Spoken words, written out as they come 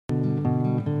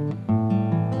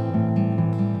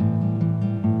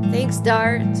Thanks,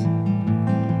 Dart.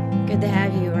 Good to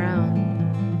have you around.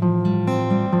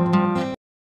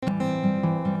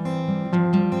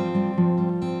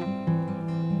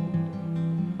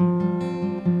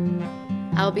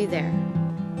 I'll be there.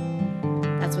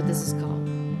 That's what this is called.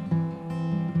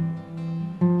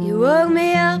 You woke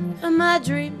me up from my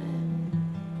dreaming.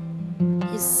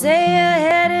 You say your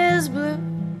head is blue.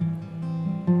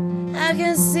 I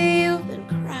can see you've been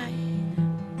crying.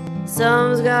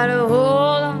 Someone's got a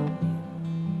hold on you.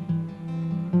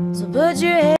 So put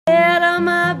your head on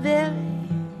my belly.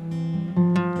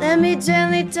 Let me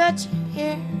gently touch your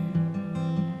hair.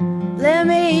 Let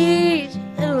me ease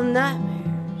your little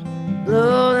nightmares.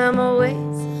 Blow them away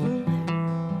somewhere.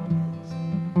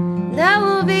 That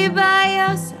will be by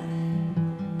your side.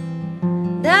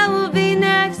 That will be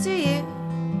next to you.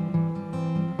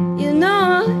 You know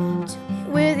I'll live to be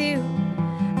with you.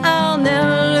 I'll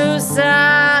never lose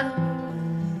sight of you.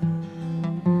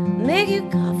 Make you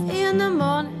coffee in the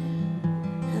morning,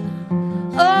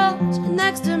 and I'll hold you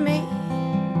next to me.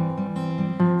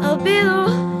 I'll be the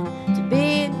one to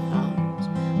be in your arms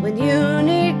when you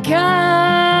need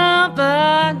company.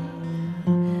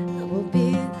 I will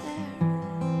be there.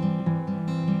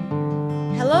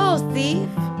 Hello, thief.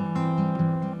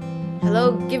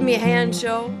 Hello, give me a hand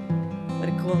show. What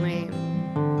a cool name.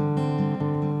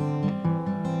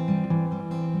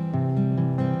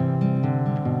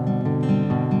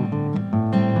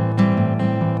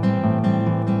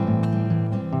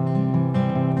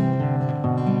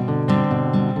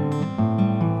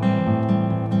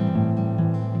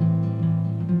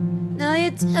 Now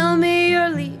you tell me you're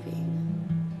leaving.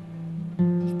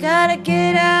 You gotta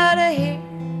get out of here.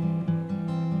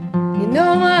 You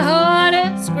know my heart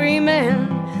is screaming.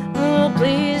 Oh,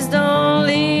 please don't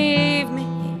leave me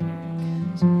here,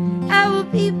 'cause I will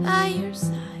be by your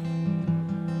side,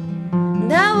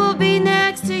 and I will be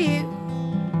next to you.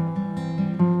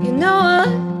 You know I'll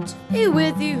have to be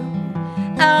with you.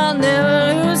 I'll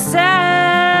never lose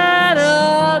sight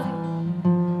of you.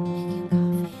 Make you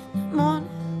coffee in the morning.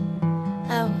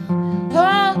 I will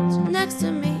hold you next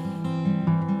to me.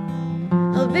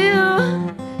 I'll be the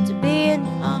one to be in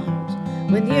your arms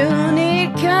when you need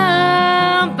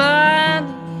company.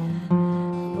 I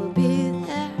will be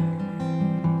there.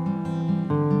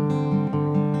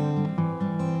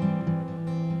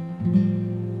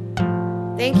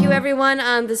 Thank you everyone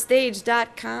on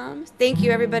thestage.com. Thank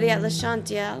you everybody at La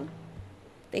Chantielle.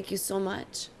 Thank you so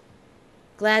much.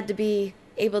 Glad to be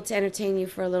able to entertain you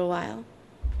for a little while.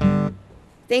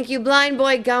 Thank you, Blind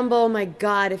Boy Gumbo. Oh my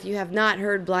God, if you have not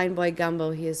heard Blind Boy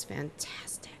Gumbo, he is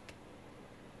fantastic.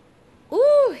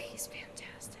 Ooh, he's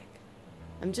fantastic.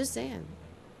 I'm just saying.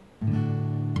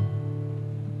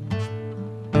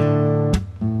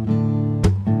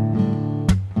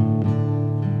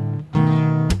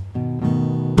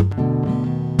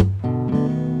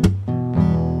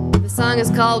 The song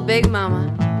is called Big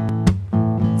Mama.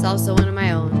 It's also one of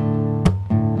my own.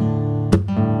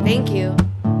 Thank you.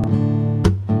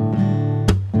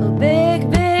 Oh,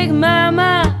 big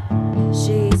mama,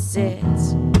 she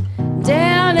sits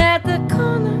down at the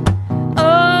corner.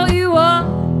 Oh, you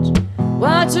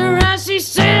watch her as she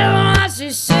shakes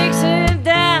it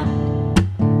down.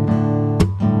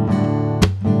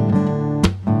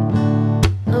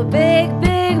 Oh, big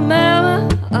mama,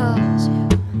 oh, she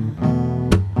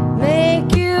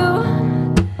make you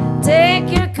take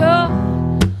your coat.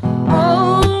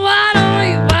 Oh, why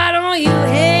don't you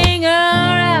hang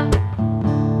around?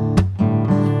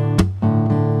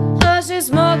 Oh, she's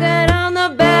smoking on the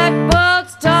back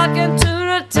porch, talking to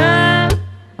the time.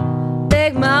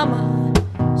 Big mama,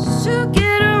 she'll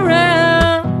get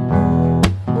around.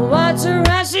 Watch her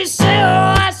as she shakes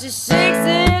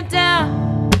it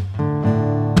down.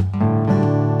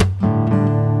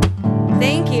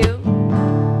 Thank you.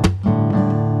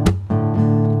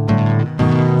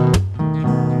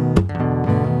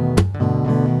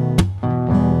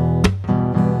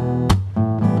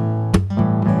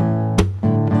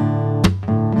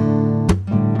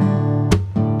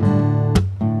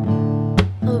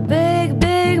 Oh,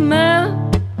 big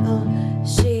mama, oh,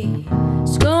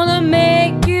 she's gonna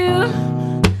make you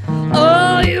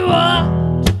all you are.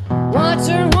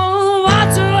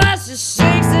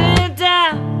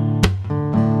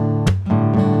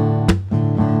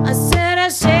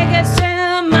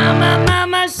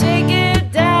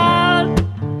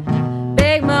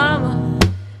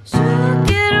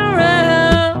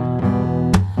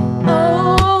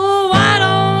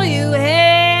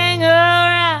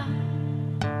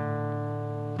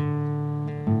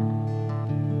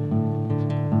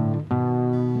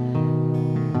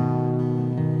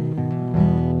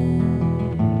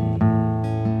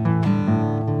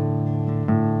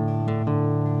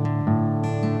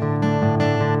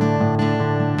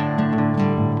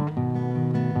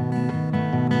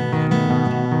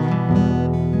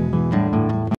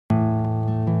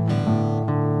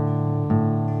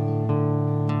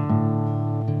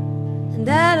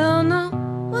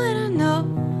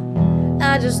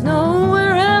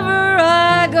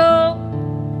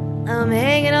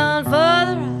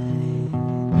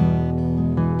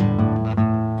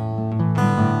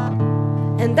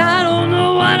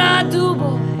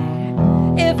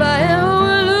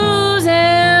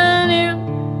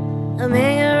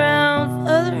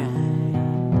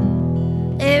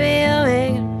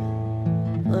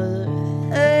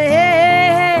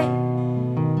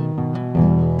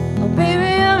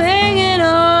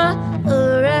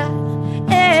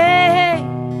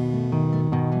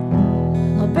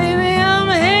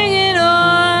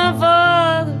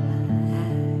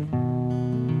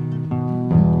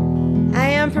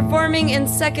 performing in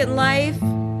Second Life,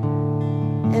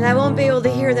 and I won't be able to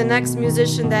hear the next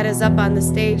musician that is up on the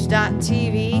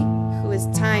stage.tv, who is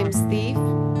Time's Thief.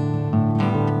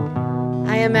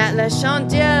 I am at La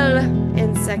Chantielle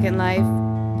in Second Life,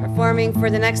 performing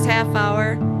for the next half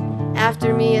hour.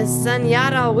 After me is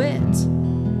Sunyata Wit.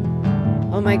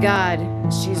 Oh my God,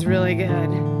 she's really good.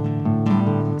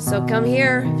 So come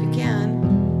here if you can,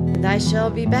 and I shall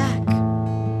be back.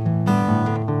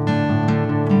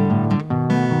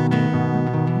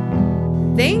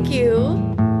 Thank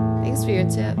you. Thanks for your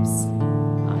tips.